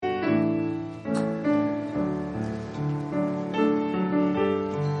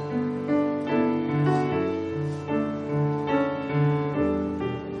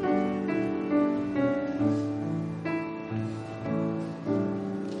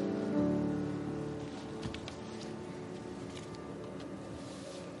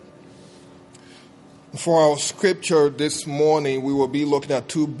For our scripture this morning, we will be looking at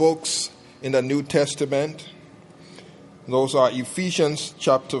two books in the New Testament. Those are Ephesians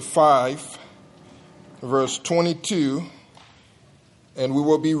chapter 5, verse 22, and we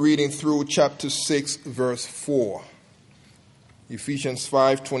will be reading through chapter 6, verse 4. Ephesians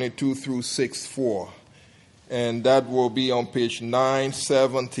 5, 22 through 6, 4. And that will be on page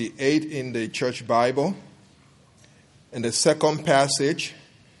 978 in the Church Bible. And the second passage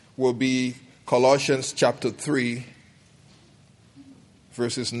will be Colossians chapter 3,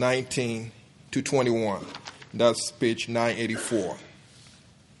 verses 19 to 21. That's page 984.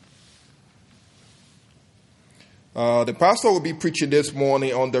 The pastor will be preaching this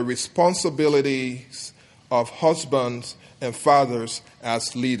morning on the responsibilities of husbands and fathers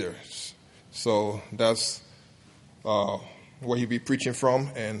as leaders. So that's where he'll be preaching from,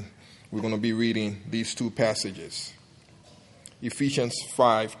 and we're going to be reading these two passages. Ephesians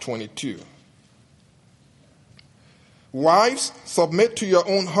 5:22. Wives, submit to your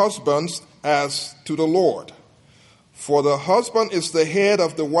own husbands as to the Lord. For the husband is the head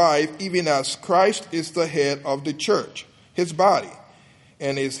of the wife, even as Christ is the head of the church, his body,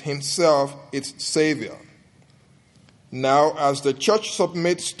 and is himself its Savior. Now, as the church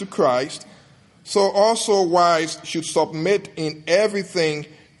submits to Christ, so also wives should submit in everything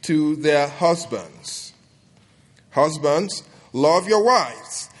to their husbands. Husbands, love your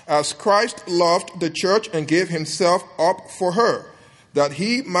wives, as Christ loved the church and gave himself up for her, that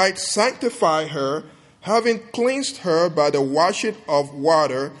he might sanctify her, having cleansed her by the washing of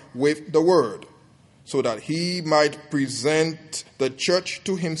water with the word, so that he might present the church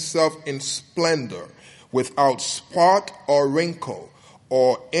to himself in splendor, without spot or wrinkle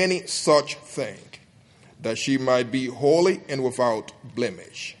or any such thing, that she might be holy and without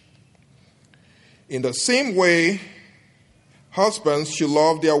blemish. In the same way, husbands should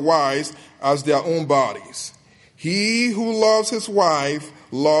love their wives as their own bodies. He who loves his wife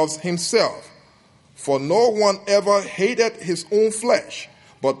loves himself. For no one ever hated his own flesh,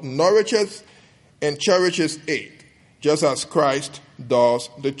 but nourishes and cherishes it, just as Christ does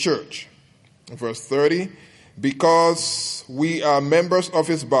the church. Verse 30, because we are members of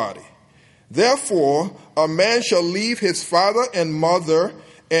his body. Therefore, a man shall leave his father and mother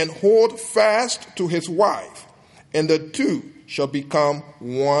and hold fast to his wife, and the two shall become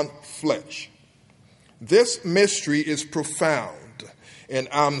one flesh. This mystery is profound, and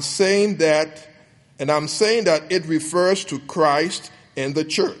I'm saying that it refers to Christ and the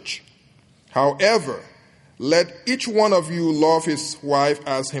church. However, let each one of you love his wife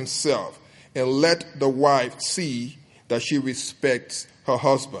as himself, and let the wife see that she respects her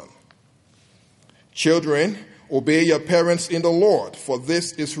husband. Children, obey your parents in the Lord, for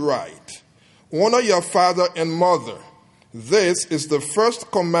this is right. Honor your father and mother. This is the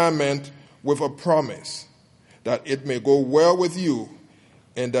first commandment with a promise, that it may go well with you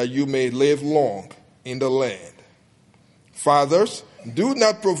and that you may live long in the land. Fathers, do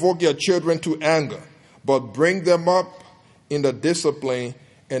not provoke your children to anger, but bring them up in the discipline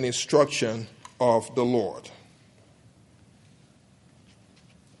and instruction of the Lord.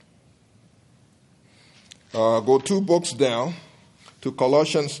 Go two books down to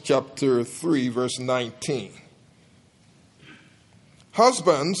Colossians chapter 3, verse 19.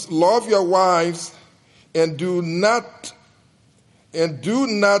 Husbands, love your wives and do not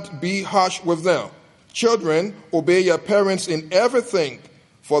be harsh with them. Children, obey your parents in everything,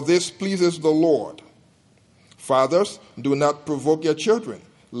 for this pleases the Lord. Fathers, do not provoke your children,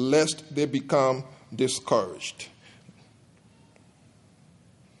 lest they become discouraged.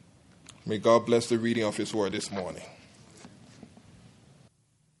 May God bless the reading of his word this morning.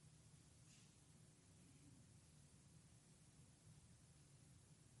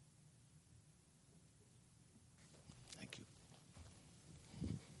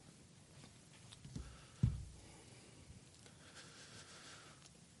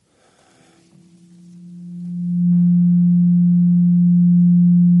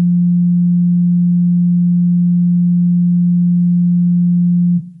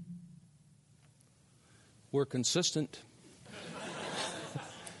 We're consistent.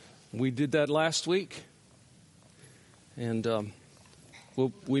 We did that last week, and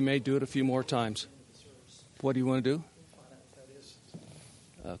we may do it a few more times. What do you want to do?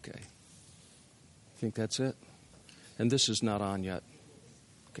 Okay. Think that's it? And this is not on yet.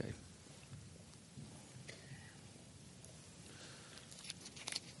 Okay.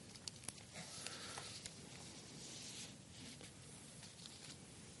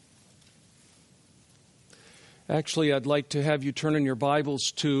 Actually, I'd like to have you turn in your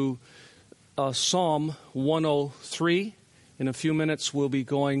Bibles to Psalm 103. In a few minutes, we'll be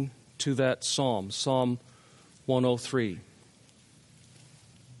going to that psalm, Psalm 103.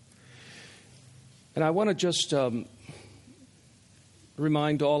 And I want to just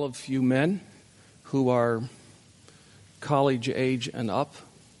remind all of you men who are college age and up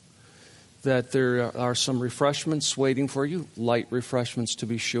that there are some refreshments waiting for you, light refreshments to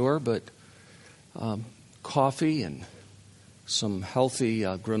be sure, but coffee and some healthy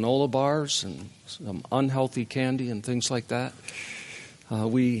granola bars and some unhealthy candy and things like that.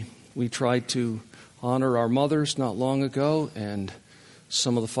 We tried to honor our mothers not long ago, and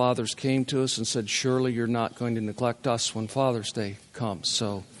some of the fathers came to us and said, surely you're not going to neglect us when Father's Day comes.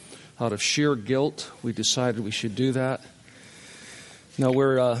 So out of sheer guilt, we decided we should do that. Now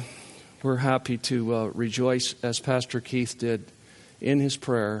we're happy to rejoice, as Pastor Keith did, in his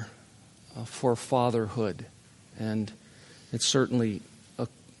prayer for fatherhood. And it's certainly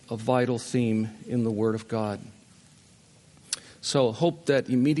a vital theme in the Word of God. So hope that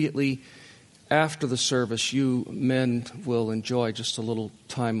immediately after the service, you men will enjoy just a little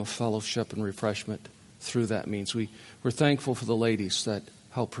time of fellowship and refreshment through that means. We're thankful for the ladies that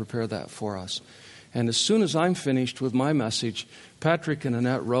help prepare that for us. And as soon as I'm finished with my message, Patrick and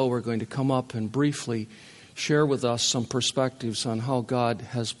Annette Rowe are going to come up and briefly share with us some perspectives on how God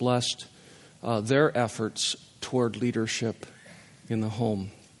has blessed their efforts toward leadership in the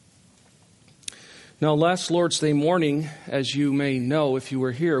home. Now, last Lord's Day morning, as you may know if you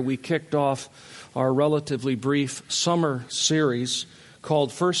were here, we kicked off our relatively brief summer series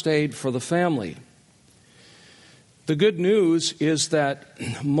called First Aid for the Family. The good news is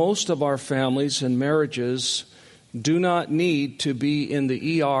that most of our families and marriages do not need to be in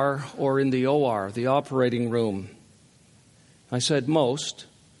the ER or in the OR, the operating room. I said most.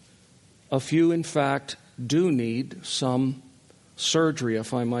 A few, in fact, do need some surgery,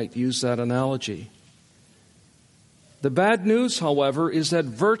 if I might use that analogy. The bad news, however, is that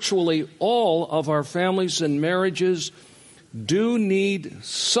virtually all of our families and marriages do need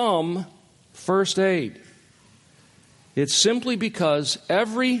some first aid. It's simply because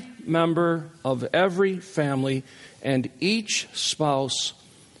every member of every family and each spouse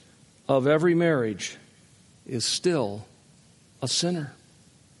of every marriage is still a sinner.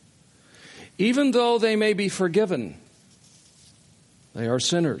 Even though they may be forgiven, they are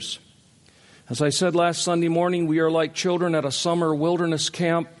sinners. As I said last Sunday morning, we are like children at a summer wilderness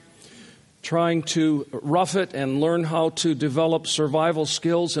camp trying to rough it and learn how to develop survival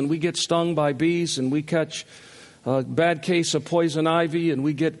skills, and we get stung by bees, and we catch a bad case of poison ivy, and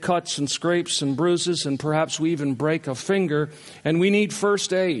we get cuts and scrapes and bruises, and perhaps we even break a finger, and we need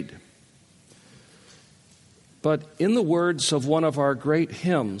first aid. But in the words of one of our great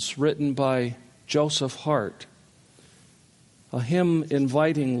hymns written by Joseph Hart, a hymn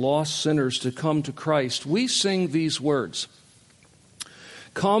inviting lost sinners to come to Christ, we sing these words: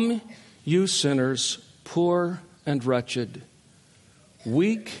 "Come, you sinners, poor and wretched,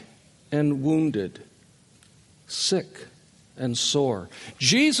 weak and wounded, sick and sore.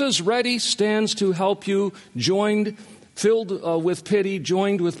 Jesus ready stands to help you, filled with pity,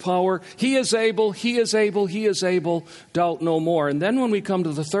 joined with power. He is able, he is able, he is able, doubt no more." And then when we come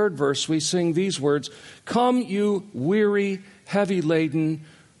to the third verse, we sing these words: "Come, you weary, heavy laden,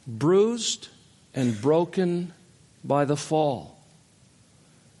 bruised and broken by the fall.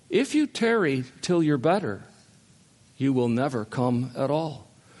 If you tarry till you're better, you will never come at all."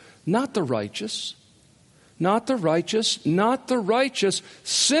 Not the righteous, not the righteous, not the righteous,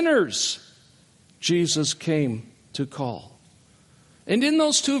 sinners Jesus came to call. And in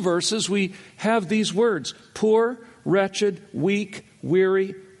those two verses we have these words: poor, wretched, weak,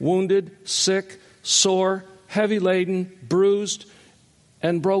 weary, wounded, sick, sore, heavy laden, bruised,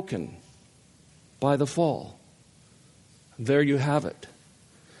 and broken by the fall. There you have it.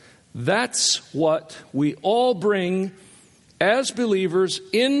 That's what we all bring as believers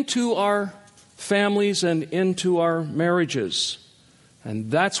into our families and into our marriages. And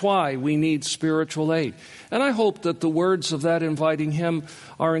that's why we need spiritual aid. And I hope that the words of that inviting hymn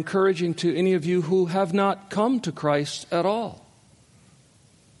are encouraging to any of you who have not come to Christ at all.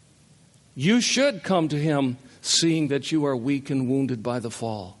 You should come to him seeing that you are weak and wounded by the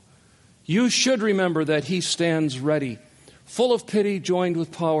fall. You should remember that he stands ready, full of pity, joined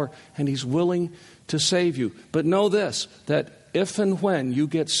with power, and he's willing to save you. But know this, that if and when you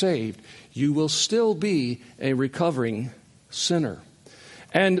get saved, you will still be a recovering sinner.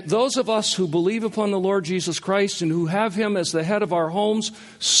 And those of us who believe upon the Lord Jesus Christ and who have him as the head of our homes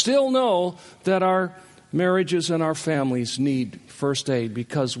still know that our marriages and our families need first aid,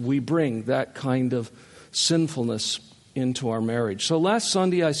 because we bring that kind of sinfulness into our marriage. So last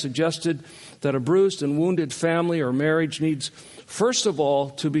Sunday I suggested that a bruised and wounded family or marriage needs, first of all,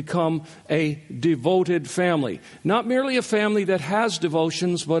 to become a devoted family. Not merely a family that has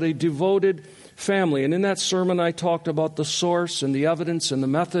devotions, but a devoted family. And in that sermon I talked about the source and the evidence and the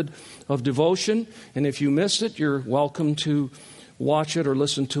method of devotion. And if you missed it, you're welcome to watch it or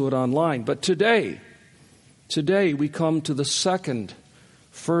listen to it online. But today we come to the second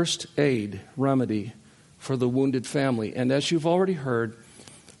first aid remedy for the wounded family. And as you've already heard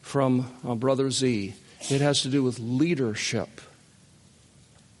from Brother Z, it has to do with leadership.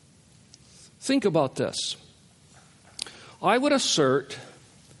 Think about this. I would assert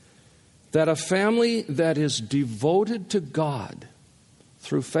that a family that is devoted to God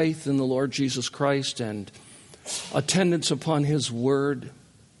through faith in the Lord Jesus Christ and attendance upon His Word,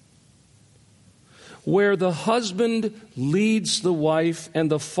 where the husband leads the wife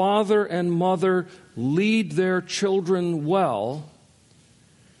and the father and mother lead their children well,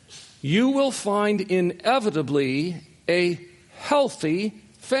 you will find inevitably a healthy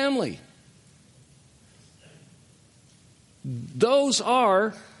family. Those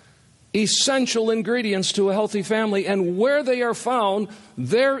are essential ingredients to a healthy family, and where they are found,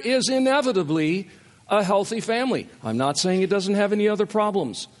 there is inevitably a healthy family. I'm not saying it doesn't have any other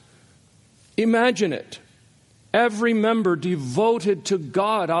problems. Imagine it. Every member devoted to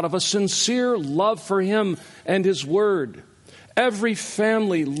God out of a sincere love for Him and His Word. Every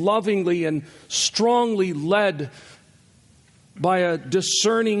family lovingly and strongly led by a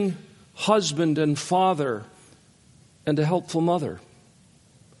discerning husband and father and a helpful mother.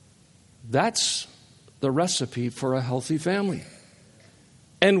 That's the recipe for a healthy family.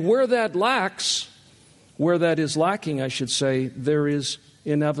 And where that is lacking, I should say, there is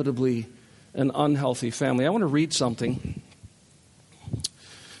inevitably an unhealthy family. I want to read something.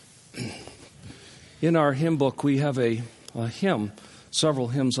 In our hymn book, we have a hymn, several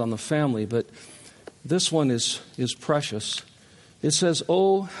hymns on the family, but this one is precious. It says,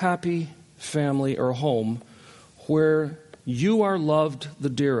 "O happy family or home where you are loved the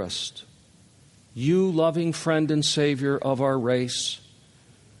dearest, you loving friend and Savior of our race,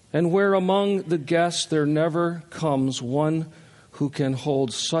 and where among the guests there never comes one who can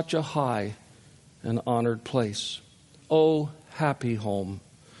hold such a high and honored place. O happy home,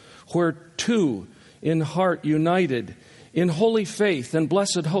 where two in heart united, in holy faith and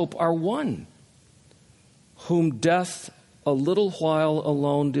blessed hope are one, whom death a little while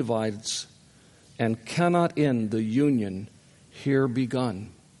alone divides, and cannot end the union here begun.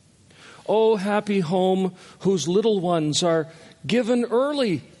 O happy home, whose little ones are given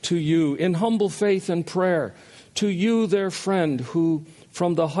early to you in humble faith and prayer, to you their friend who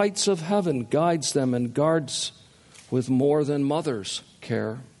from the heights of heaven guides them and guards with more than mother's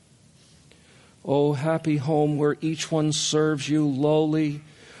care. O happy home where each one serves you lowly,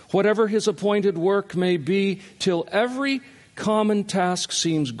 whatever his appointed work may be, till every common task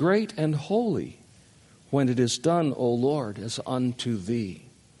seems great and holy when it is done, O Lord, as unto thee.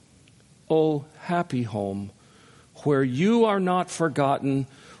 O happy home where you are not forgotten,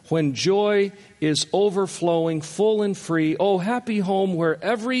 when joy is overflowing, full and free. O happy home where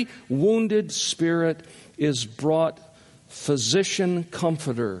every wounded spirit is brought physician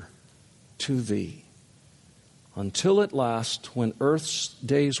comforter to thee. Until at last, when earth's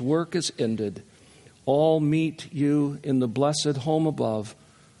day's work is ended, all meet you in the blessed home above,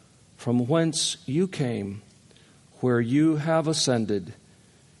 from whence you came, where you have ascended,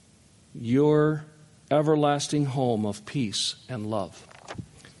 your everlasting home of peace and love.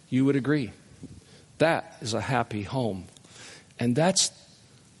 You would agree. That is a happy home. And that's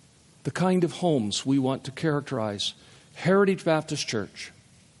the kind of homes we want to characterize Heritage Baptist Church.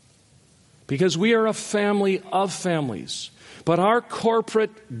 Because we are a family of families. But our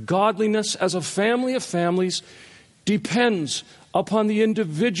corporate godliness as a family of families depends upon the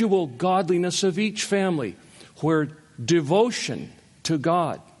individual godliness of each family, where devotion to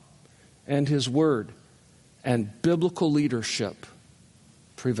God and His Word and biblical leadership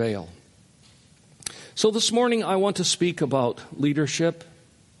prevail. So this morning I want to speak about leadership.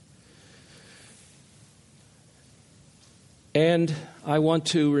 And I want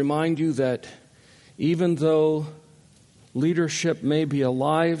to remind you that even though leadership may be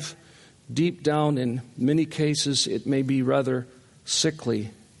alive, deep down in many cases it may be rather sickly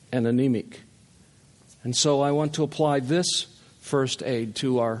and anemic. And so I want to apply this first aid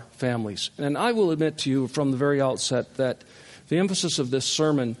to our families. And I will admit to you from the very outset that the emphasis of this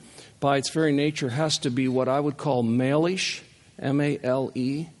sermon, by its very nature, has to be what I would call male-ish,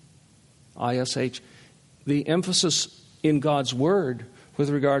 M-A-L-E-I-S-H. The emphasis in God's Word with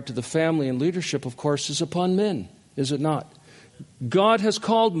regard to the family and leadership, of course, is upon men. is it not? God has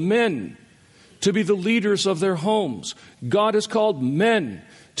called men to be the leaders of their homes. God has called men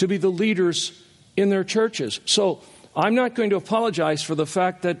to be the leaders in their churches. So I'm not going to apologize for the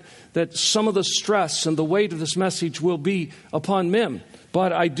fact that some of the stress and the weight of this message will be upon men.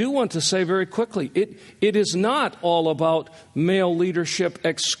 But I do want to say very quickly, it is not all about male leadership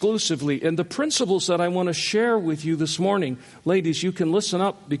exclusively. And the principles that I want to share with you this morning, ladies, you can listen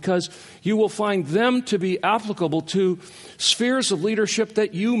up because you will find them to be applicable to spheres of leadership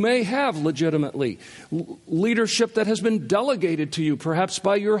that you may have legitimately. Leadership that has been delegated to you, perhaps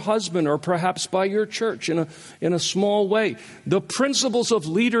by your husband or perhaps by your church in a small way. The principles of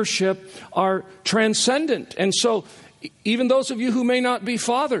leadership are transcendent. And so even those of you who may not be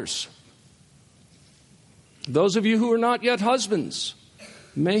fathers, those of you who are not yet husbands,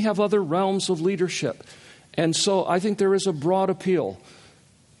 may have other realms of leadership. And so I think there is a broad appeal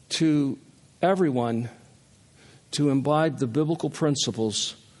to everyone to imbibe the biblical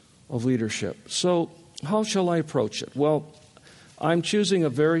principles of leadership. So how shall I approach it? Well, I'm choosing a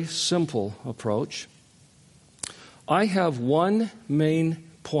very simple approach. I have one main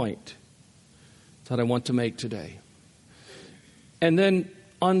point that I want to make today. And then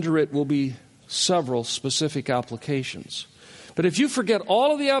under it will be several specific applications. But if you forget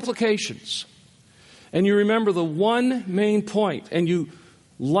all of the applications and you remember the one main point and you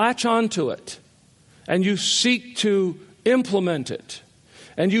latch onto it and you seek to implement it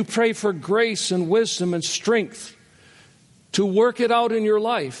and you pray for grace and wisdom and strength to work it out in your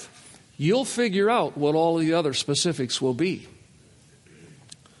life, you'll figure out what all of the other specifics will be.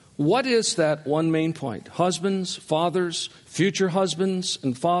 What is that one main point? Husbands, fathers, future husbands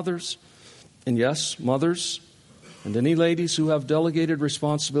and fathers, and yes, mothers, and any ladies who have delegated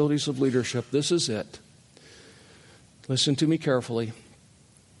responsibilities of leadership, this is it. Listen to me carefully.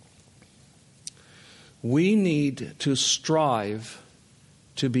 We need to strive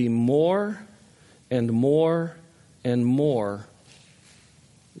to be more and more and more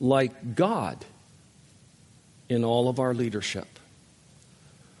like God in all of our leadership.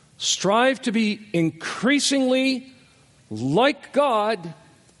 Strive to be increasingly like God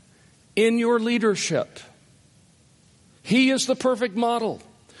in your leadership. He is the perfect model.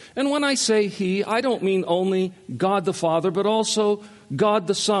 And when I say He, I don't mean only God the Father, but also God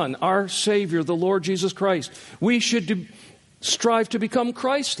the Son, our Savior, the Lord Jesus Christ. We should strive to become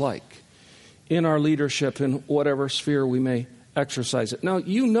Christ-like in our leadership in whatever sphere we may exercise it. Now,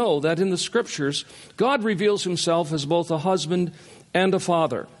 you know that in the Scriptures, God reveals Himself as both a husband and a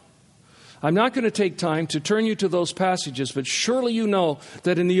father. I'm not going to take time to turn you to those passages, but surely you know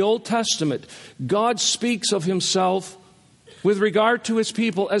that in the Old Testament, God speaks of Himself with regard to His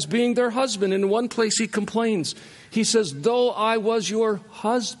people as being their husband. In one place He complains. He says, though I was your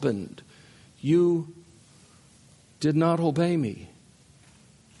husband, you did not obey me.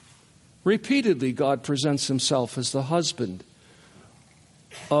 Repeatedly, God presents Himself as the husband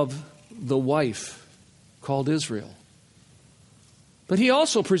of the wife called Israel. But He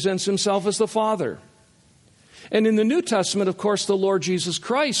also presents Himself as the Father. And in the New Testament, of course, the Lord Jesus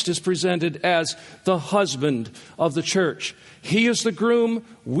Christ is presented as the husband of the church. He is the groom,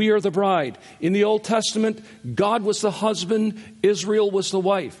 we are the bride. In the Old Testament, God was the husband, Israel was the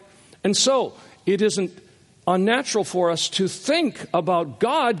wife. And so, it isn't unnatural for us to think about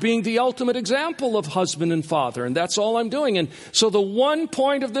God being the ultimate example of husband and father. And that's all I'm doing. And so the one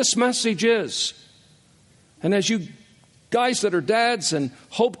point of this message is, and as you guys that are dads and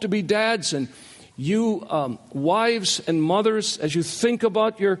hope to be dads, and you wives and mothers, as you think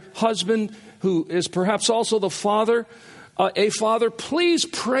about your husband who is perhaps also the father, a father, please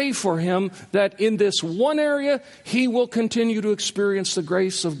pray for him that in this one area he will continue to experience the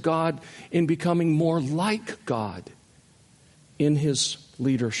grace of God in becoming more like God in his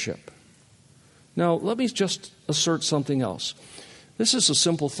leadership. Now, let me just assert something else. This is a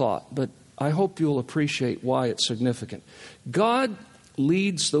simple thought, but I hope you'll appreciate why it's significant. God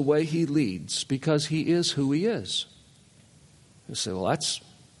leads the way He leads because He is who He is. You say, well,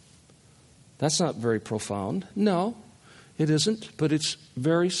 that's not very profound. No, it isn't, but it's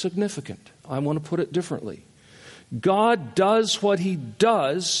very significant. I want to put it differently. God does what He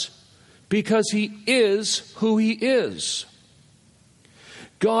does because He is who He is.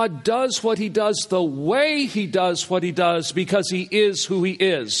 God does what He does the way He does what He does because He is who He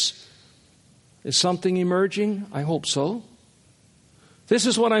is. Is something emerging? I hope so. This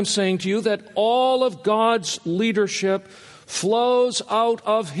is what I'm saying to you, that all of God's leadership flows out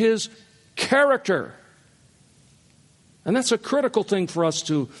of His character. And that's a critical thing for us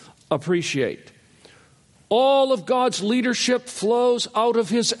to appreciate. All of God's leadership flows out of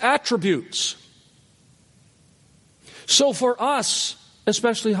His attributes. So for us,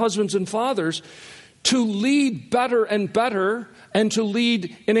 especially husbands and fathers, to lead better and better and to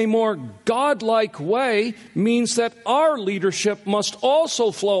lead in a more godlike way means that our leadership must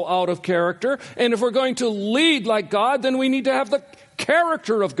also flow out of character. And if we're going to lead like God, then we need to have the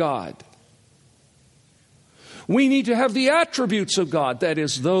character of God. We need to have the attributes of God, that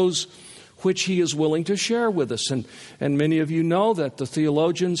is, those which He is willing to share with us. And many of you know that the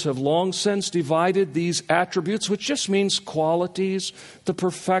theologians have long since divided these attributes, which just means qualities, the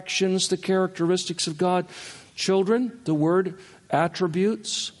perfections, the characteristics of God. Children, the word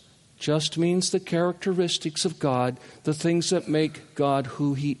attributes just means the characteristics of God, the things that make God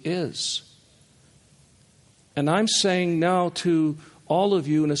who He is. And I'm saying now to all of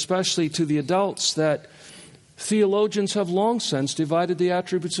you, and especially to the adults, that theologians have long since divided the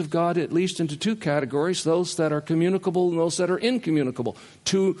attributes of God at least into two categories, those that are communicable and those that are incommunicable.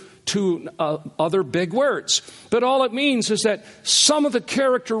 Two other big words. But all it means is that some of the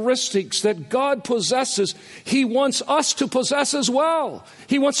characteristics that God possesses, He wants us to possess as well.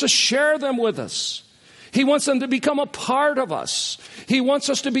 He wants to share them with us. He wants them to become a part of us. He wants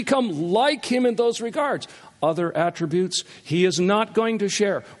us to become like Him in those regards. Other attributes He is not going to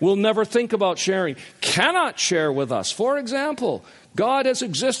share, will never think about sharing, cannot share with us. For example, God has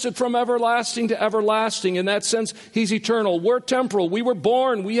existed from everlasting to everlasting. In that sense, He's eternal. We're temporal. We were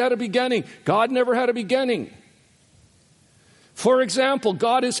born. We had a beginning. God never had a beginning. For example,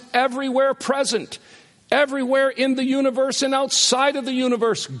 God is everywhere present. Everywhere in the universe and outside of the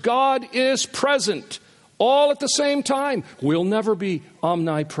universe, God is present. All at the same time. We'll never be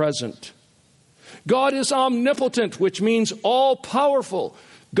omnipresent. God is omnipotent, which means all-powerful.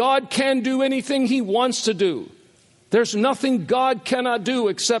 God can do anything He wants to do. There's nothing God cannot do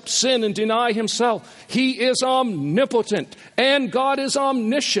except sin and deny Himself. He is omnipotent. And God is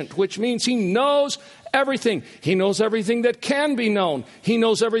omniscient, which means He knows everything. He knows everything that can be known. He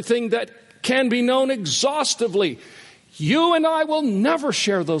knows everything that can be known exhaustively. You and I will never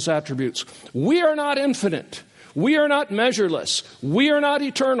share those attributes. We are not infinite. We are not measureless. We are not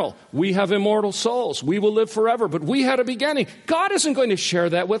eternal. We have immortal souls. We will live forever, but we had a beginning. God isn't going to share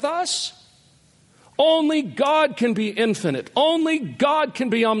that with us. Only God can be infinite. Only God can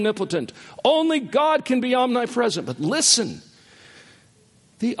be omnipotent. Only God can be omnipresent. But listen,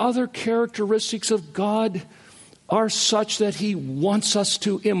 the other characteristics of God are such that He wants us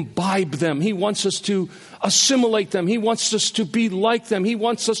to imbibe them. He wants us to assimilate them. He wants us to be like them. He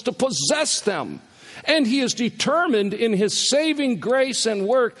wants us to possess them. And He is determined in His saving grace and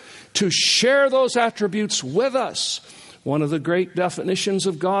work to share those attributes with us. One of the great definitions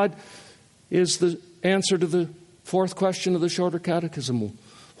of God is the answer to the fourth question of the Shorter Catechism.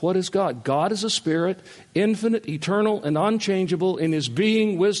 What is God? God is a spirit, infinite, eternal, and unchangeable in His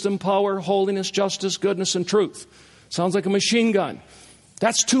being, wisdom, power, holiness, justice, goodness, and truth. Sounds like a machine gun.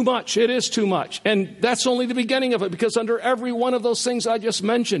 That's too much. It is too much. And that's only the beginning of it, because under every one of those things I just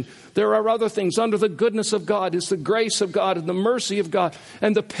mentioned, there are other things. Under the goodness of God is the grace of God and the mercy of God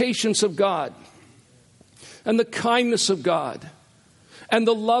and the patience of God and the kindness of God and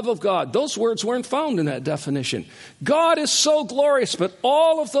the love of God. Those words weren't found in that definition. God is so glorious, but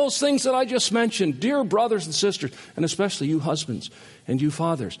all of those things that I just mentioned, dear brothers and sisters, and especially you husbands and you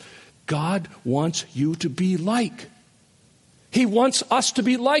fathers, God wants you to be like. He wants us to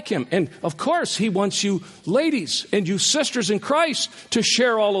be like Him. And of course, He wants you ladies and you sisters in Christ to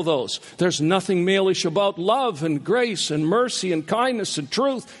share all of those. There's nothing malish about love and grace and mercy and kindness and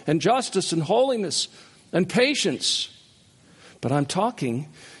truth and justice and holiness and patience. But I'm talking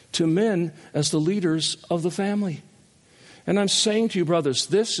to men as the leaders of the family. And I'm saying to you, brothers,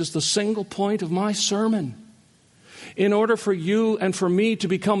 this is the single point of my sermon. In order for you and for me to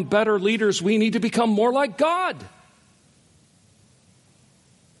become better leaders, we need to become more like God.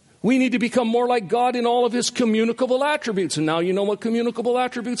 We need to become more like God in all of His communicable attributes. And now you know what communicable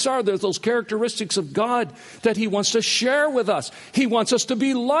attributes are. There's those characteristics of God that He wants to share with us. He wants us to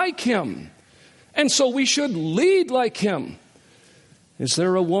be like Him. And so we should lead like Him. Is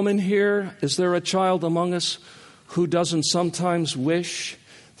there a woman here? Is there a child among us who doesn't sometimes wish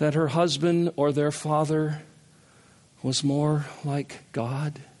that her husband or their father was more like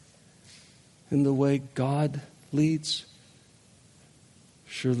God in the way God leads?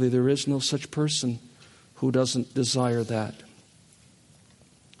 Surely there is no such person who doesn't desire that.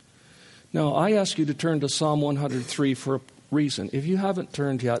 Now, I ask you to turn to Psalm 103 for a reason. If you haven't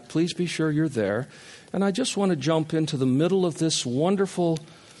turned yet, please be sure you're there. And I just want to jump into the middle of this wonderful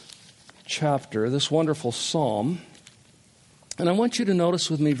chapter, this wonderful psalm. And I want you to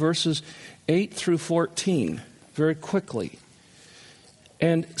notice with me verses 8 through 14 very quickly.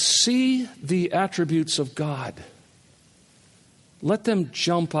 And see the attributes of God. let them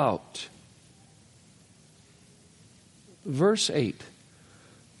jump out. Verse 8,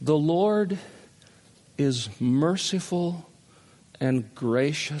 the Lord is merciful and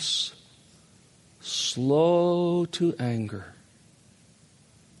gracious, slow to anger,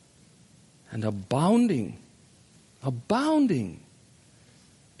 and abounding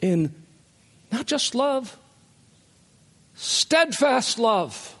in not just love, steadfast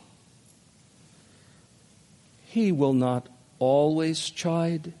love. He will not always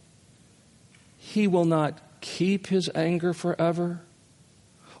chide. He will not keep his anger forever.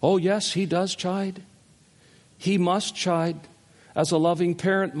 Oh, yes, he does chide. He must chide, as a loving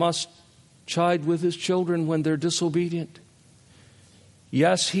parent must chide with his children when they're disobedient.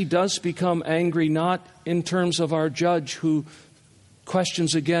 Yes, he does become angry, not in terms of our judge who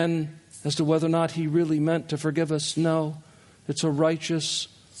questions again as to whether or not he really meant to forgive us. No, it's a righteous,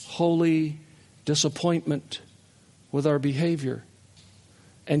 holy disappointment with our behavior.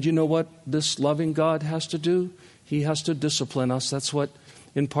 And you know what this loving God has to do? He has to discipline us. That's what,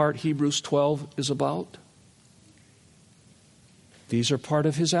 in part, Hebrews 12 is about. These are part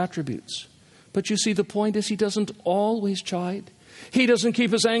of his attributes. But you see, the point is he doesn't always chide. He doesn't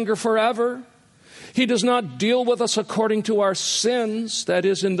keep his anger forever. He does not deal with us according to our sins, that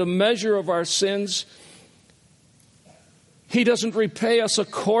is, in the measure of our sins. He doesn't repay us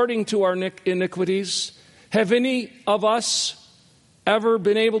according to our iniquities. Have any of us ever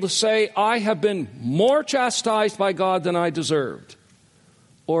been able to say, I have been more chastised by God than I deserved?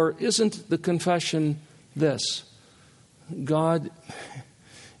 Or isn't the confession this? God,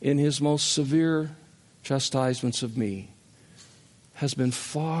 in his most severe chastisements of me, has been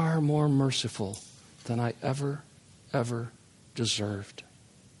far more merciful than I ever deserved.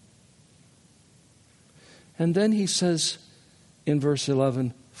 And then he says in verse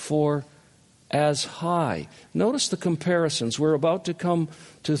 11, for as high. Notice the comparisons. We're about to come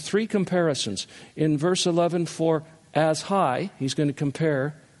to 3 comparisons. In verse 11, for as high, he's going to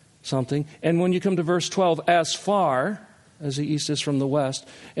compare something. And when you come to verse 12, as far as the east is from the west.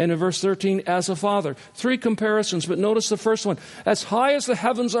 And in verse 13, as a father. 3 comparisons, but notice the first one. As high as the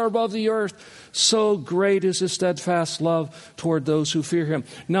heavens are above the earth, so great is his steadfast love toward those who fear him.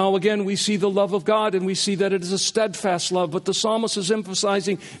 Now again, we see the love of God, and we see that it is a steadfast love, but the psalmist is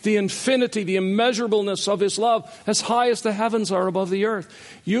emphasizing the infinity, the immeasurableness of his love, as high as the heavens are above the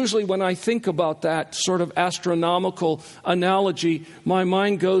earth. Usually when I think about that sort of astronomical analogy, my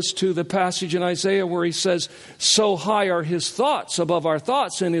mind goes to the passage in Isaiah where he says, so high are his thoughts above our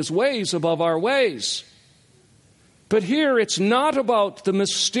thoughts and his ways above our ways. But here it's not about the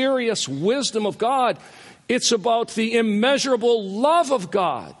mysterious wisdom of God. It's about the immeasurable love of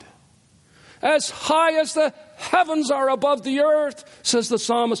God. As high as the heavens are above the earth, says the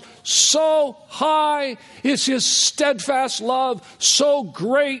psalmist, so high is his steadfast love, so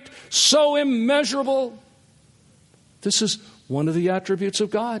great, so immeasurable. This is one of the attributes of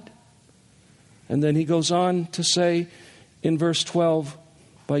God. And then he goes on to say in verse 12,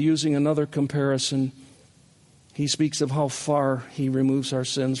 by using another comparison, he speaks of how far he removes our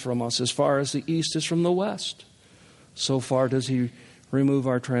sins from us. As far as the east is from the west, so far does he remove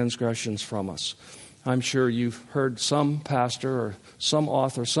our transgressions from us. I'm sure you've heard some pastor or some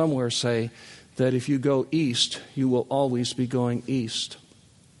author somewhere say that if you go east, you will always be going east.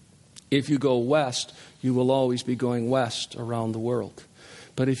 If you go west, you will always be going west around the world.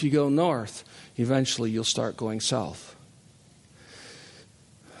 But if you go north, eventually you'll start going south.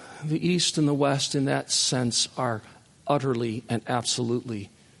 The east and the west, in that sense, are utterly and absolutely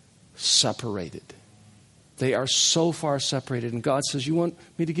separated. They are so far separated. And God says, you want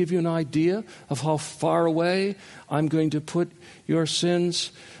me to give you an idea of how far away I'm going to put your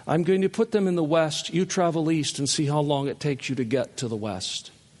sins? I'm going to put them in the west. You travel east and see how long it takes you to get to the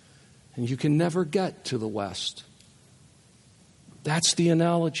west. And you can never get to the west. That's the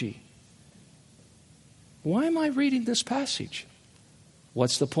analogy. Why am I reading this passage?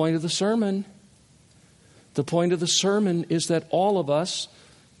 What's the point of the sermon? The point of the sermon is that all of us,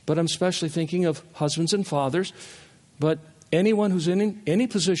 but I'm especially thinking of husbands and fathers, but anyone who's in any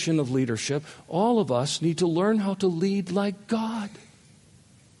position of leadership, all of us need to learn how to lead like God.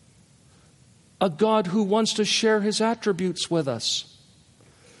 A God who wants to share his attributes with us.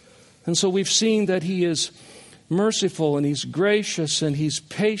 And so we've seen that he is merciful and he's gracious and he's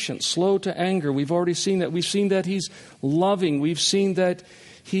patient, slow to anger. We've already seen that. We've seen that he's loving. We've seen that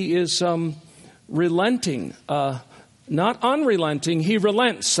he is relenting, not unrelenting. He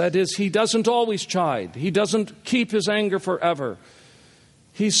relents. That is, he doesn't always chide. He doesn't keep his anger forever.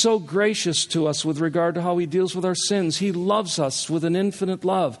 He's so gracious to us with regard to how he deals with our sins. He loves us with an infinite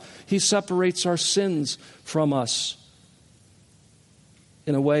love. He separates our sins from us.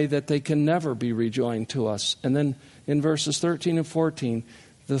 in a way that they can never be rejoined to us. And then in verses 13 and 14,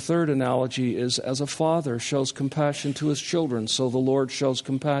 the third analogy is, as a father shows compassion to his children, so the Lord shows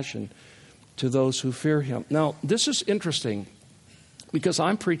compassion to those who fear him. Now, this is interesting because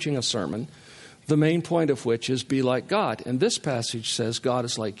I'm preaching a sermon, the main point of which is be like God. And this passage says God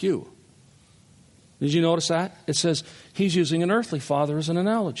is like you. Did you notice that? It says he's using an earthly father as an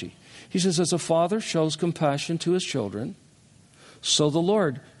analogy. He says, as a father shows compassion to his children, so the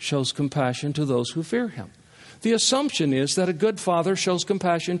Lord shows compassion to those who fear him. The assumption is that a good father shows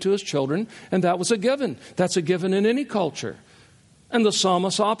compassion to his children, and that was a given. That's a given in any culture. And the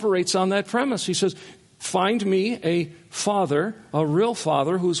psalmist operates on that premise. He says, find me a father, a real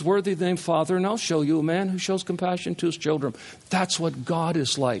father who's worthy of the name Father, and I'll show you a man who shows compassion to his children. That's what God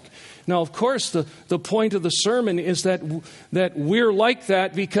is like. Now, of course, the point of the sermon is that we're like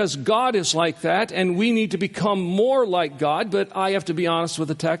that because God is like that, and we need to become more like God. But I have to be honest with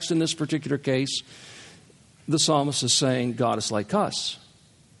the text in this particular case. The psalmist is saying God is like us.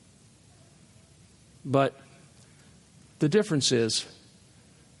 But the difference is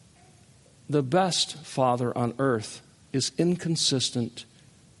the best father on earth is inconsistent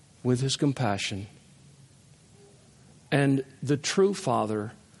with his compassion. And the true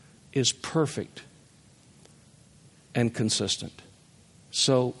father is perfect and consistent.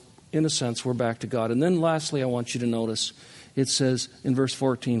 So, in a sense, we're back to God. And then lastly, I want you to notice, it says in verse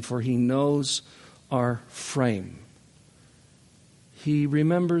 14, for he knows our frame. He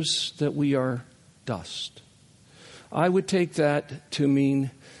remembers that we are dust. I would take that to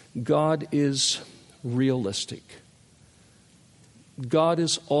mean God is realistic. God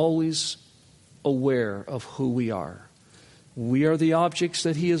is always aware of who we are. We are the objects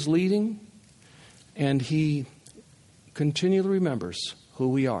that he is leading, and he continually remembers who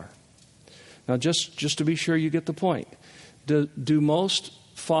we are. Now, just to be sure you get the point, do most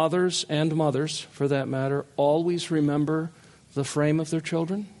fathers and mothers, for that matter, always remember the frame of their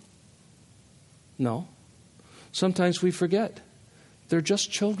children? No. Sometimes we forget. They're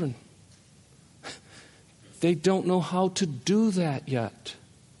just children. They don't know how to do that yet.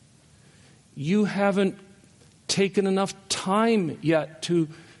 You haven't taken enough time yet to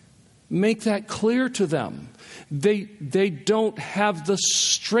make that clear to them. They don't have the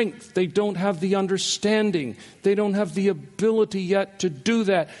strength. They don't have the understanding. They don't have the ability yet to do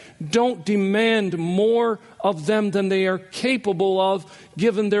that. Don't demand more of them than they are capable of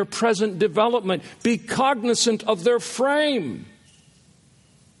given their present development. Be cognizant of their frame.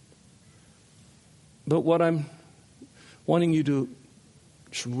 But what I'm wanting you to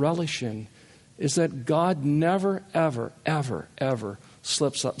relish in is that God never, ever, ever, ever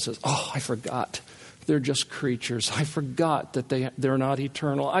slips up and says, oh, I forgot. They're just creatures. I forgot that they're not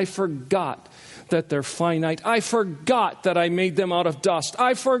eternal. I forgot that they're finite. I forgot that I made them out of dust.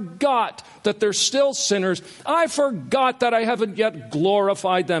 I forgot that they're still sinners. I forgot that I haven't yet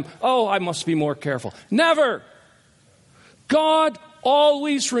glorified them. Oh, I must be more careful. Never. God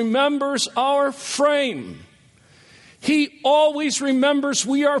always remembers our frame. He always remembers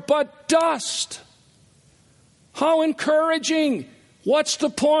we are but dust. How encouraging. What's the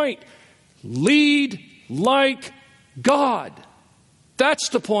point? Lead like God. That's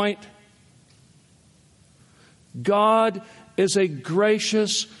the point. God is a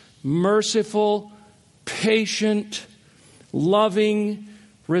gracious, merciful, patient, loving,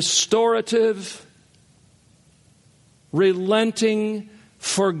 restorative, relenting,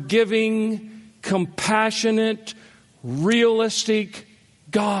 forgiving, compassionate, realistic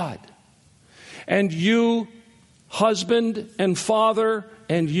God. And you, husband and father,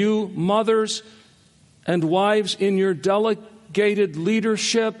 and you, mothers and wives, in your delegated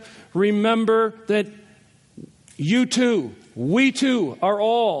leadership, remember that you too, we too, are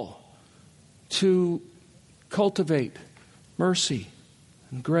all to cultivate mercy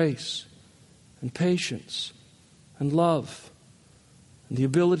and grace and patience and love and the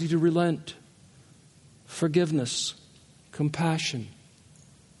ability to relent, forgiveness, compassion,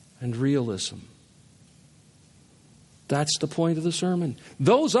 and realism. That's the point of the sermon.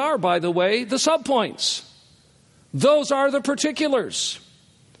 Those are, by the way, the subpoints. Those are the particulars.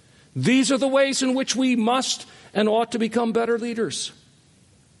 These are the ways in which we must and ought to become better leaders.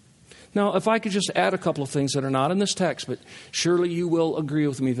 Now, if I could just add a couple of things that are not in this text, but surely you will agree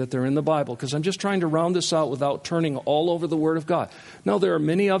with me that they're in the Bible, because I'm just trying to round this out without turning all over the Word of God. Now, there are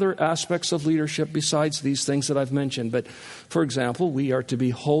many other aspects of leadership besides these things that I've mentioned. But, for example, we are to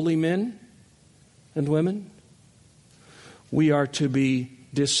be holy men and women. We are to be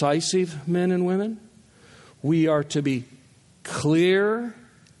decisive men and women. We are to be clear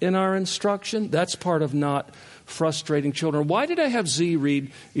in our instruction. That's part of not frustrating children. Why did I have Z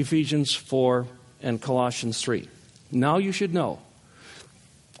read Ephesians 4 and Colossians 3? Now you should know.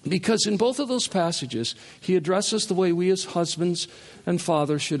 Because in both of those passages, he addresses the way we as husbands and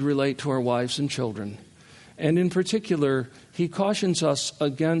fathers should relate to our wives and children. And in particular, he cautions us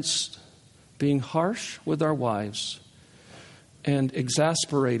against being harsh with our wives and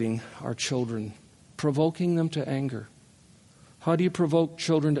exasperating our children, provoking them to anger. How do you provoke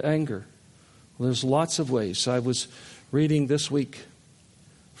children to anger? Well, there's lots of ways. I was reading this week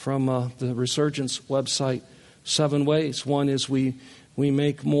from the Resurgence website 7 ways. One is we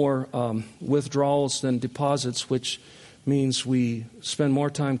make more withdrawals than deposits, which means we spend more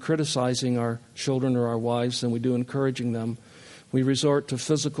time criticizing our children or our wives than we do encouraging them. We resort to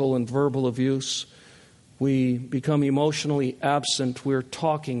physical and verbal abuse. We become emotionally absent. We're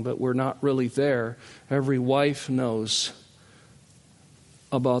talking, but we're not really there. Every wife knows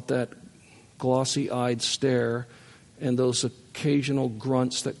about that glossy-eyed stare and those occasional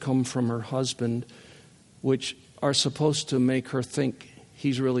grunts that come from her husband, which are supposed to make her think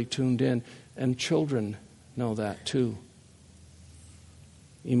he's really tuned in. And children know that too.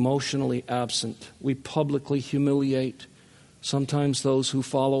 Emotionally absent. We publicly humiliate sometimes those who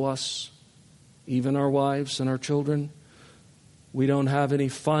follow us, even our wives and our children. We don't have any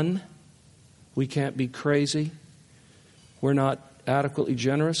fun. We can't be crazy. We're not adequately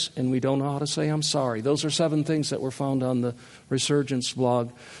generous, and we don't know how to say I'm sorry. Those are 7 things that were found on the Resurgence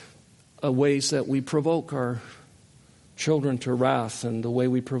blog, ways that we provoke our children to wrath and the way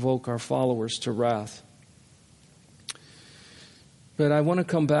we provoke our followers to wrath. But I want to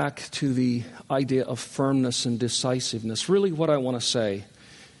come back to the idea of firmness and decisiveness. Really what I want to say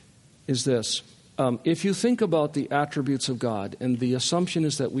is this. If you think about the attributes of God, and the assumption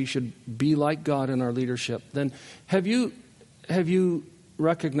is that we should be like God in our leadership, then have you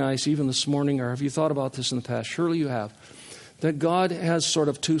recognized even this morning, or have you thought about this in the past? Surely you have. That God has sort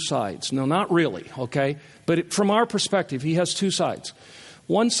of 2 sides. No, not really, okay? But from our perspective, he has 2 sides.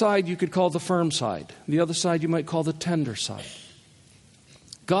 One side you could call the firm side. The other side you might call the tender side.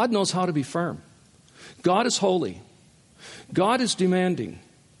 God knows how to be firm. God is holy. God is demanding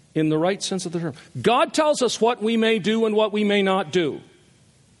in the right sense of the term. God tells us what we may do and what we may not do.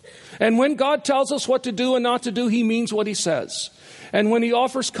 And when God tells us what to do and not to do, he means what he says. And when he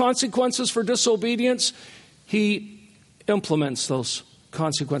offers consequences for disobedience, he implements those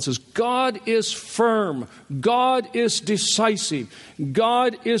consequences. God is firm. God is decisive.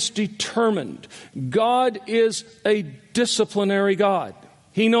 God is determined. God is a disciplinary God.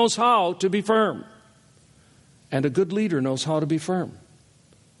 He knows how to be firm. And a good leader knows how to be firm.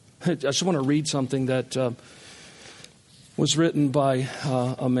 I just want to read something that was written by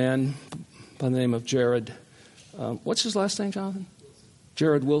a man by the name of Jared. What's his last name, Jonathan?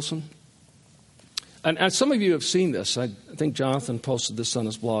 Jared Wilson. And some of you have seen this. I think Jonathan posted this on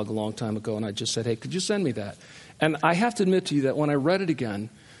his blog a long time ago, and I just said, hey, could you send me that? And I have to admit to you that when I read it again,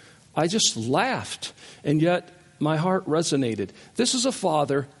 I just laughed, and yet my heart resonated. This is a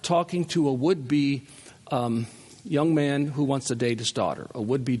father talking to a would-be young man who wants to date his daughter, a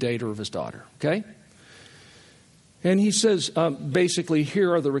would-be dater of his daughter, okay? And he says, basically,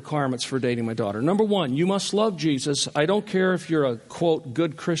 here are the requirements for dating my daughter. Number 1, you must love Jesus. I don't care if you're a, quote,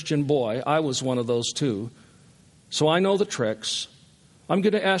 good Christian boy. I was one of those too. So I know the tricks. I'm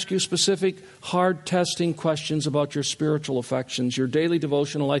going to ask you specific, hard-testing questions about your spiritual affections, your daily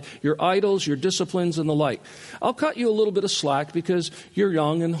devotional life, your idols, your disciplines, and the like. I'll cut you a little bit of slack because you're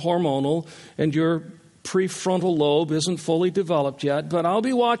young and hormonal, and your prefrontal lobe isn't fully developed yet, but I'll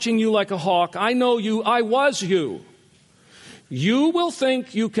be watching you like a hawk. I know you. I was you. You will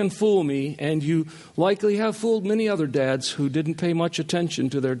think you can fool me, and you likely have fooled many other dads who didn't pay much attention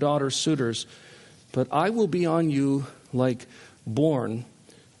to their daughter's suitors. But I will be on you like Bourne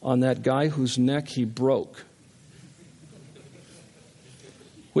on that guy whose neck he broke.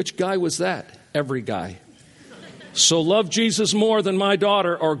 Which guy was that? Every guy. So love Jesus more than my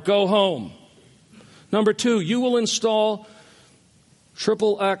daughter or go home. Number 2, you will install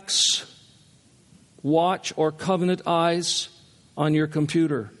XXX watch or covenant eyes on your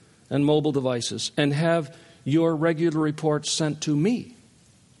computer and mobile devices and have your regular reports sent to me.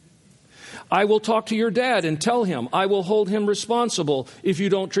 I will talk to your dad and tell him I will hold him responsible if you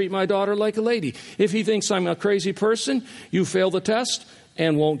don't treat my daughter like a lady. If he thinks I'm a crazy person, you fail the test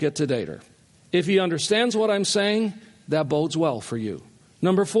and won't get to date her. If he understands what I'm saying, that bodes well for you.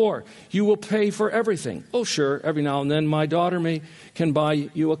 Number 4, you will pay for everything. Oh, sure, every now and then my daughter can buy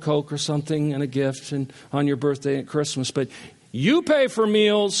you a Coke or something and a gift and on your birthday and Christmas. But you pay for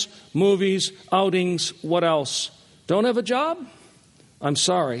meals, movies, outings, what else? Don't have a job? I'm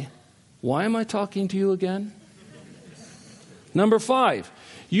sorry. Why am I talking to you again? Number 5,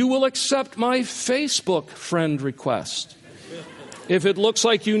 you will accept my Facebook friend request. If it looks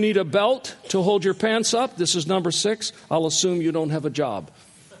like you need a belt to hold your pants up, this is number 6, I'll assume you don't have a job.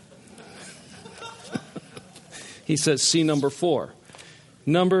 He says, see number 4.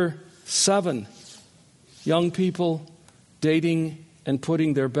 Number 7, young people dating and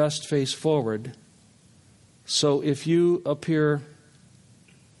putting their best face forward. So if you appear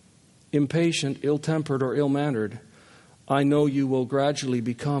impatient, ill-tempered, or ill-mannered, I know you will gradually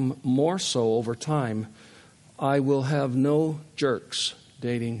become more so over time. I will have no jerks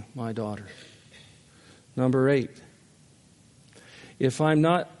dating my daughter. Number 8, if I'm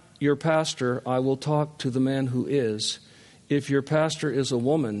not your pastor, I will talk to the man who is. If your pastor is a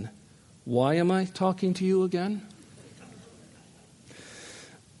woman, why am I talking to you again?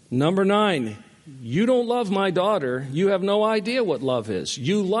 Number 9, you don't love my daughter. You have no idea what love is.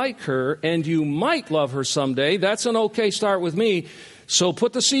 You like her, and you might love her someday. That's an okay start with me. So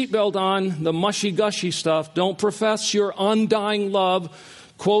put the seatbelt on, the mushy-gushy stuff. Don't profess your undying love.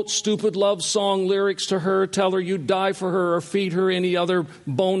 Quote stupid love song lyrics to her. Tell her you'd die for her, or feed her any other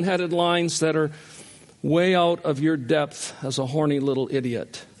boneheaded lines that are way out of your depth as a horny little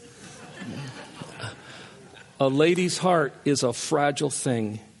idiot. A lady's heart is a fragile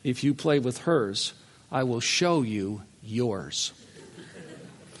thing. If you play with hers, I will show you yours.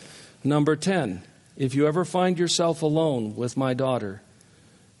 Number 10, if you ever find yourself alone with my daughter,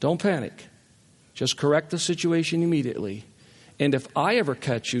 don't panic. Just correct the situation immediately. And if I ever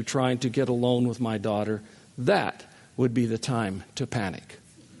catch you trying to get alone with my daughter, that would be the time to panic.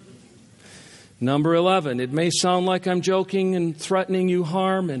 Number 11, it may sound like I'm joking and threatening you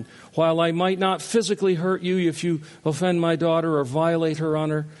harm, and while I might not physically hurt you if you offend my daughter or violate her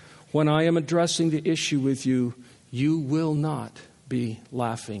honor, when I am addressing the issue with you, you will not be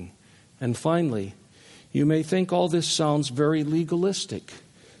laughing. And finally, you may think all this sounds very legalistic.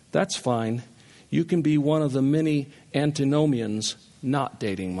 That's fine. You can be one of the many antinomians not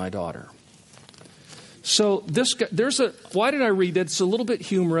dating my daughter. So why did I read it? It's a little bit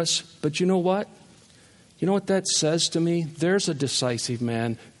humorous, but you know what? You know what that says to me? There's a decisive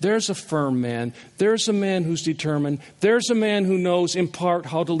man. There's a firm man. There's a man who's determined. There's a man who knows in part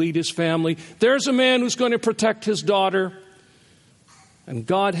how to lead his family. There's a man who's going to protect his daughter. And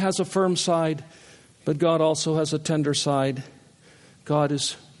God has a firm side, but God also has a tender side. God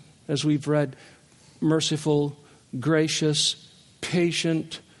is, as we've read, merciful, gracious,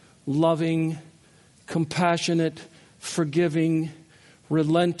 patient, loving, compassionate, forgiving,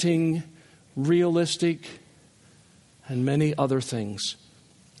 relenting, realistic, and many other things.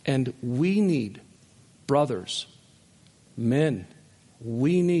 And we need, brothers, men,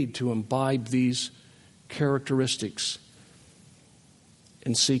 we need to imbibe these characteristics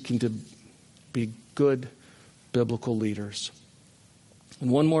in seeking to be good biblical leaders.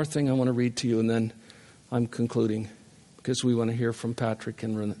 And one more thing I want to read to you, and then I'm concluding, because we want to hear from Patrick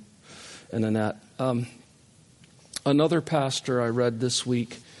and Annette. Another pastor I read this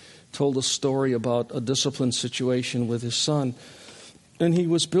week told a story about a discipline situation with his son. And he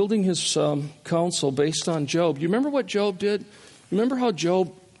was building his counsel based on Job. You remember what Job did? Remember how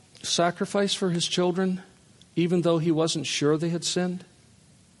Job sacrificed for his children, even though he wasn't sure they had sinned?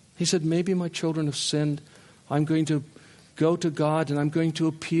 He said, maybe my children have sinned. I'm going to go to God and I'm going to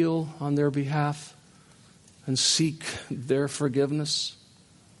appeal on their behalf and seek their forgiveness.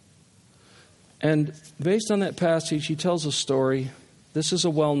 And based on that passage, he tells a story. This is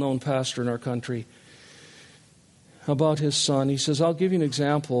a well-known pastor in our country about his son. He says, I'll give you an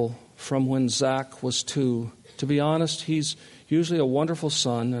example from when Zach was 2. To be honest, he's usually a wonderful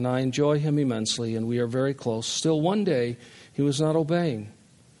son, and I enjoy him immensely, and we are very close. Still, one day, he was not obeying.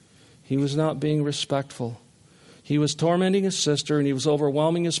 He was not being respectful. He was tormenting his sister, and he was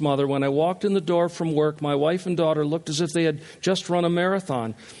overwhelming his mother. When I walked in the door from work, my wife and daughter looked as if they had just run a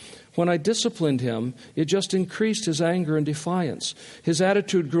marathon. When I disciplined him, it just increased his anger and defiance. His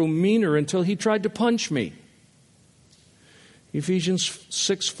attitude grew meaner until he tried to punch me. Ephesians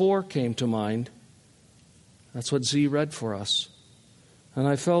 6:4 came to mind. That's what Z read for us. And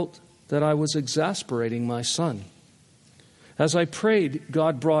I felt that I was exasperating my son. As I prayed,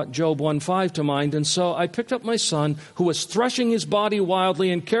 God brought Job 1:5 to mind, and so I picked up my son, who was threshing his body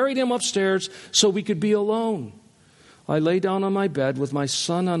wildly, and carried him upstairs so we could be alone. I lay down on my bed with my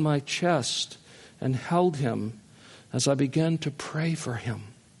son on my chest and held him as I began to pray for him.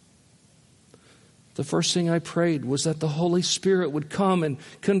 The first thing I prayed was that the Holy Spirit would come and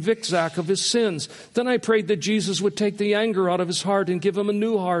convict Zach of his sins. Then I prayed that Jesus would take the anger out of his heart and give him a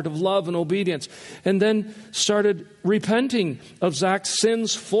new heart of love and obedience. And then started repenting of Zach's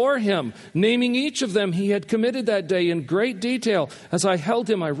sins for him, naming each of them he had committed that day in great detail. As I held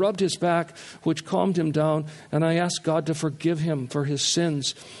him, I rubbed his back, which calmed him down, and I asked God to forgive him for his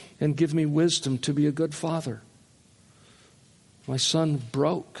sins and give me wisdom to be a good father. My son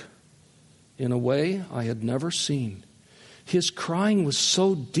broke in a way I had never seen. His crying was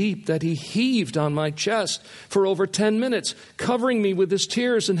so deep that he heaved on my chest for over 10 minutes, covering me with his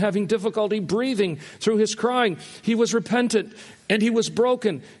tears and having difficulty breathing through his crying. He was repentant and he was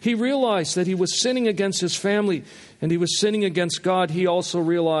broken. He realized that he was sinning against his family and he was sinning against God. He also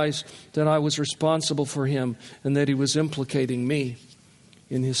realized that I was responsible for him and that he was implicating me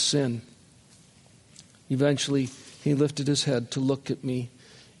in his sin. Eventually, he lifted his head to look at me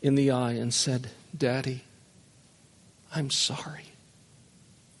in the eye and said, "Daddy, I'm sorry."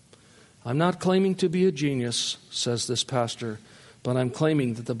 I'm not claiming to be a genius, says this pastor, but I'm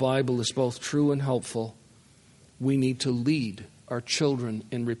claiming that the Bible is both true and helpful. We need to lead our children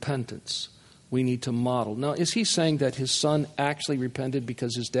in repentance. We need to model. Now, is he saying that his son actually repented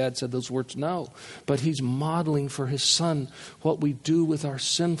because his dad said those words? No. But he's modeling for his son what we do with our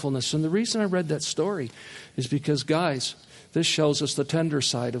sinfulness. And the reason I read that story is because, guys, this shows us the tender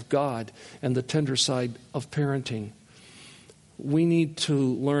side of God and the tender side of parenting. We need to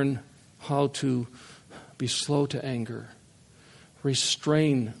learn how to be slow to anger,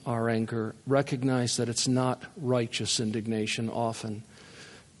 restrain our anger, recognize that it's not righteous indignation often.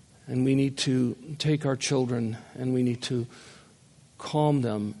 And we need to take our children and we need to calm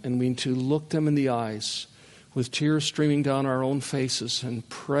them and we need to look them in the eyes with tears streaming down our own faces and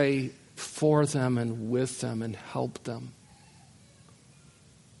pray for them and with them and help them.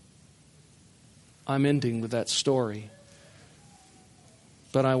 I'm ending with that story.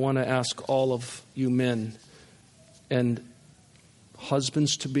 But I want to ask all of you men and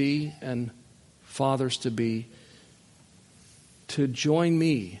husbands-to-be and fathers-to-be to join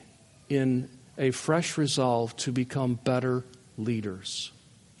me in a fresh resolve to become better leaders.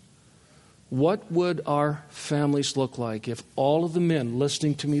 What would our families look like if all of the men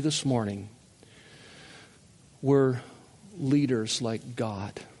listening to me this morning were leaders like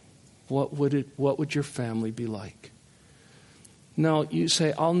God? What would your family be like? Now, you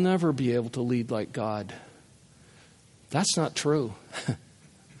say, I'll never be able to lead like God. That's not true.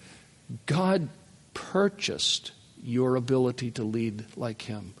 God purchased your ability to lead like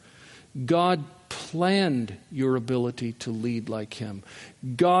Him. God planned your ability to lead like Him.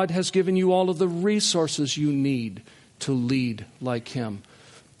 God has given you all of the resources you need to lead like Him.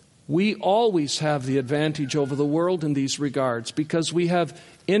 We always have the advantage over the world in these regards because we have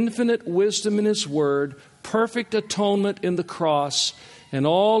infinite wisdom in His Word, perfect atonement in the cross, and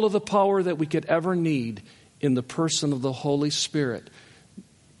all of the power that we could ever need in the person of the Holy Spirit.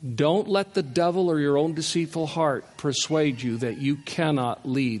 Don't let the devil or your own deceitful heart persuade you that you cannot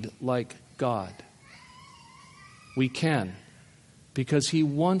lead like God. We can, because He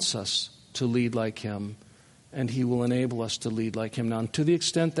wants us to lead like Him, and He will enable us to lead like Him. Now, and to the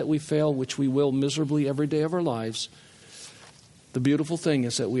extent that we fail, which we will miserably every day of our lives, the beautiful thing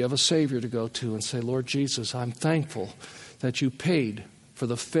is that we have a Savior to go to and say, Lord Jesus, I'm thankful that you paid for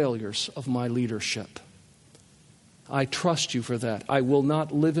the failures of my leadership. I trust you for that. I will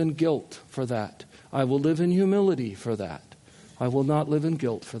not live in guilt for that. I will live in humility for that. I will not live in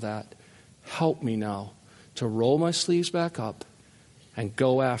guilt for that. Help me now to roll my sleeves back up and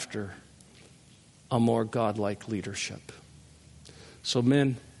go after a more godlike leadership. So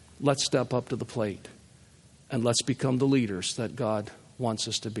men, let's step up to the plate and let's become the leaders that God wants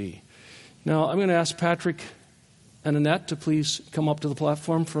us to be. Now, I'm going to ask Patrick and Annette to please come up to the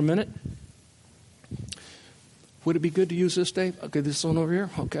platform for a minute. Would it be good to use this, Dave? Okay, this one over here.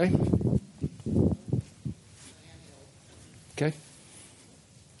 Okay. Okay.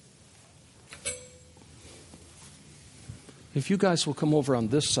 If you guys will come over on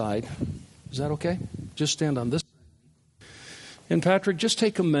this side, is that okay? Just stand on this. And Patrick, just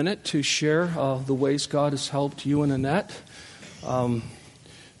take a minute to share the ways God has helped you and Annette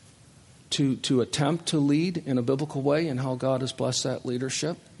to attempt to lead in a biblical way and how God has blessed that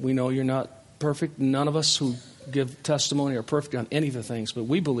leadership. We know you're not perfect. None of us who give testimony are perfect on any of the things, but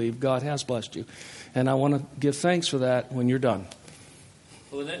we believe God has blessed you. And I want to give thanks for that when you're done.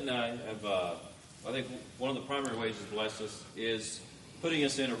 Well, Annette and I have, I think one of the primary ways He's blessed us is putting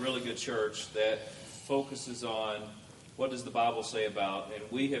us in a really good church that focuses on what does the Bible say about, and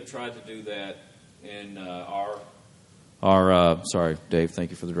we have tried to do that in our Sorry, Dave.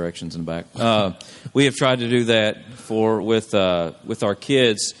 Thank you for the directions in the back. We have tried to do that with our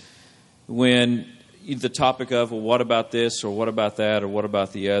kids when the topic of, well, what about this or what about that or what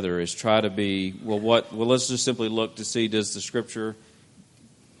about the other is try to be, let's just simply look to see, does the Scripture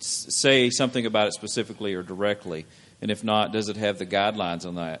say something about it specifically or directly? And if not, does it have the guidelines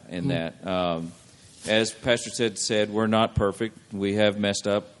on that? And that, as Pastor Ted said, we're not perfect. We have messed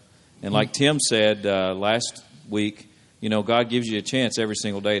up. And like Tim said last week, God gives you a chance every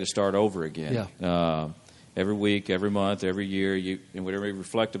single day to start over again. Yeah. Every week, every month, every year, and whenever you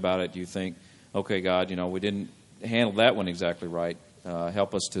reflect about it, you think, okay, God, we didn't handle that one exactly right.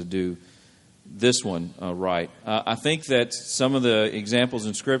 Help us to do this one right. I think that some of the examples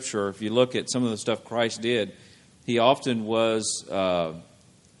in Scripture, if you look at some of the stuff Christ did, He often was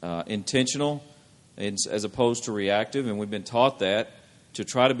intentional as opposed to reactive, and we've been taught that, to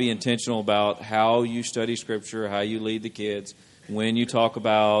try to be intentional about how you study Scripture, how you lead the kids, when you talk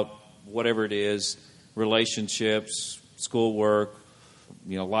about whatever it is, relationships, schoolwork,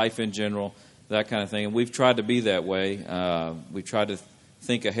 life in general, that kind of thing. And we've tried to be that way. We've tried to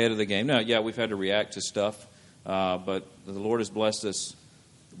think ahead of the game. Now, yeah, we've had to react to stuff, but the Lord has blessed us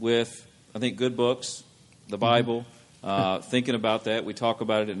with, I think, good books, the Bible, thinking about that. We talk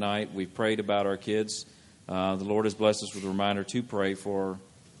about it at night. We've prayed about our kids. The Lord has blessed us with a reminder to pray for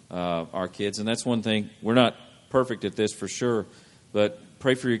our kids. And that's one thing. We're not perfect at this for sure, but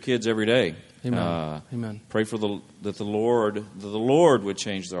pray for your kids every day. Amen. Amen. Pray for that the Lord would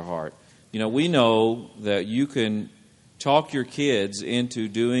change their heart. We know that you can talk your kids into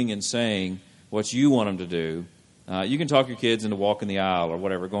doing and saying what you want them to do. You can talk your kids into walking the aisle or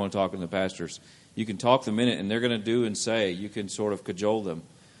whatever, going and talking to the pastors. You can talk them in it, and they're going to do and say. You can sort of cajole them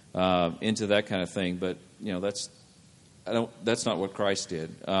into that kind of thing. But that's not what Christ did.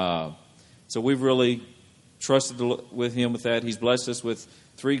 So we've really trusted with Him with that. He's blessed us with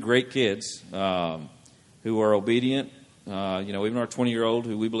 3 great kids who are obedient. Even our 20-year-old,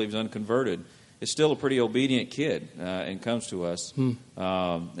 who we believe is unconverted, is still a pretty obedient kid and comes to us.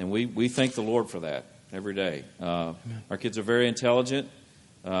 And we thank the Lord for that every day. Our kids are very intelligent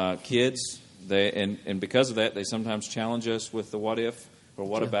kids. And because of that, they sometimes challenge us with the what if or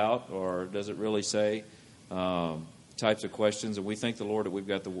what about or does it really say types of questions. And we thank the Lord that we've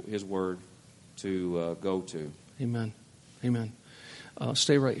got His Word to go to. Amen. Amen.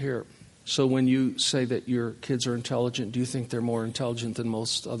 Stay right here. So when you say that your kids are intelligent, do you think they're more intelligent than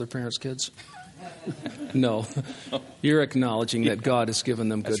most other parents' kids? No. You're acknowledging that God has given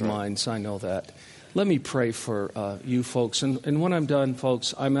them good minds. I know that. Let me pray for you folks. And when I'm done,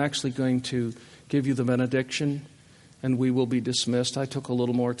 folks, I'm actually going to give you the benediction, and we will be dismissed. I took a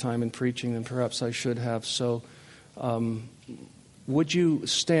little more time in preaching than perhaps I should have. So would you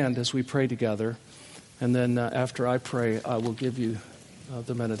stand as we pray together? And then after I pray, I will give you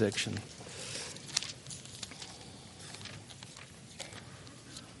the benediction.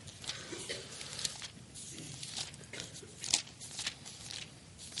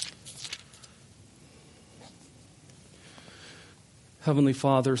 Heavenly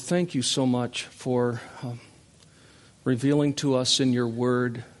Father, thank you so much for revealing to us in your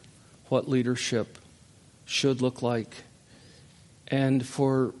word what leadership should look like, and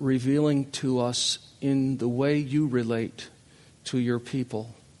for revealing to us in the way you relate to your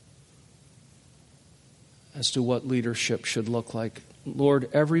people as to what leadership should look like. Lord,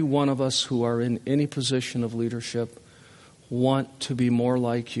 every one of us who are in any position of leadership want to be more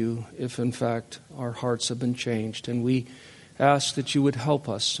like you if, in fact, our hearts have been changed. And we ask that you would help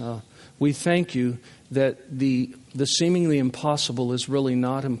us. We thank you that the seemingly impossible is really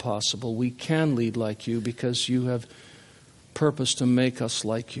not impossible. We can lead like you because you have purposed to make us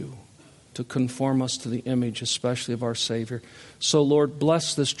like you, to conform us to the image, especially of our Savior. So, Lord,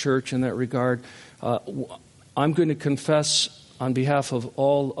 bless this church in that regard. I'm going to confess on behalf of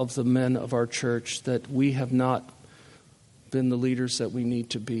all of the men of our church that we have not been the leaders that we need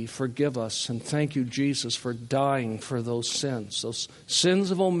to be. Forgive us, and thank you, Jesus, for dying for those sins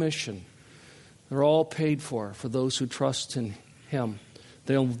of omission. They're all paid for those who trust in Him.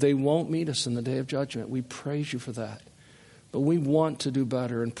 They won't meet us in the day of judgment. We praise you for that. But we want to do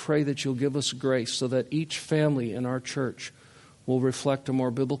better and pray that you'll give us grace so that each family in our church will reflect a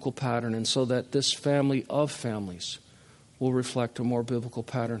more biblical pattern, and so that this family of families will reflect a more biblical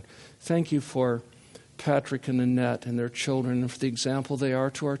pattern. Thank you for Patrick and Annette and their children and for the example they are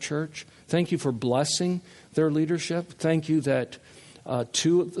to our church. Thank you for blessing their leadership. Thank you that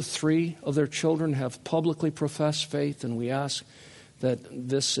 2 of the 3 of their children have publicly professed faith, and we ask that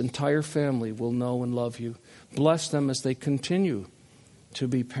this entire family will know and love you. Bless them as they continue to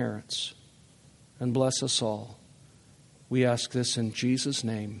be parents, and bless us all. We ask this in Jesus'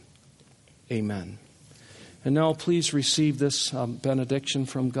 name. Amen. And now please receive this benediction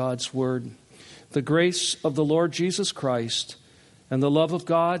from God's Word. The grace of the Lord Jesus Christ and the love of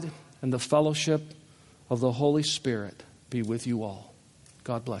God and the fellowship of the Holy Spirit be with you all.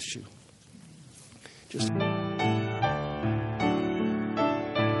 God bless you.